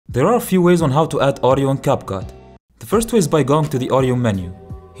There are a few ways on how to add audio in CapCut. The first way is by going to the audio menu.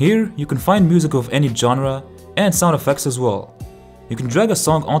 Here, you can find music of any genre and sound effects as well. You can drag a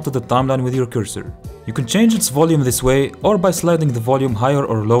song onto the timeline with your cursor. You can change its volume this way or by sliding the volume higher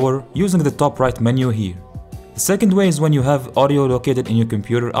or lower using the top right menu here. The second way is when you have audio located in your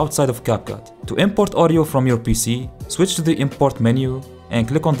computer outside of CapCut. To import audio from your PC, switch to the import menu and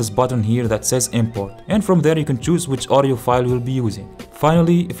click on this button here that says import, and from there you can choose which audio file you'll be using.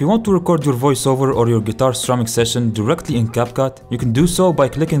 Finally, if you want to record your voiceover or your guitar strumming session directly in CapCut, you can do so by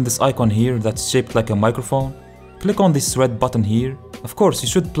clicking this icon here that's shaped like a microphone. Click on this red button here. Of course, you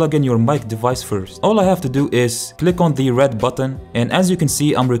should plug in your mic device first. All I have to do is click on the red button, and as you can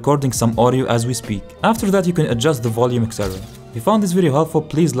see, I'm recording some audio as we speak. After that, you can adjust the volume, etc. If you found this video helpful,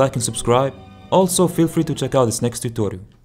 please like and subscribe. Also, feel free to check out this next tutorial.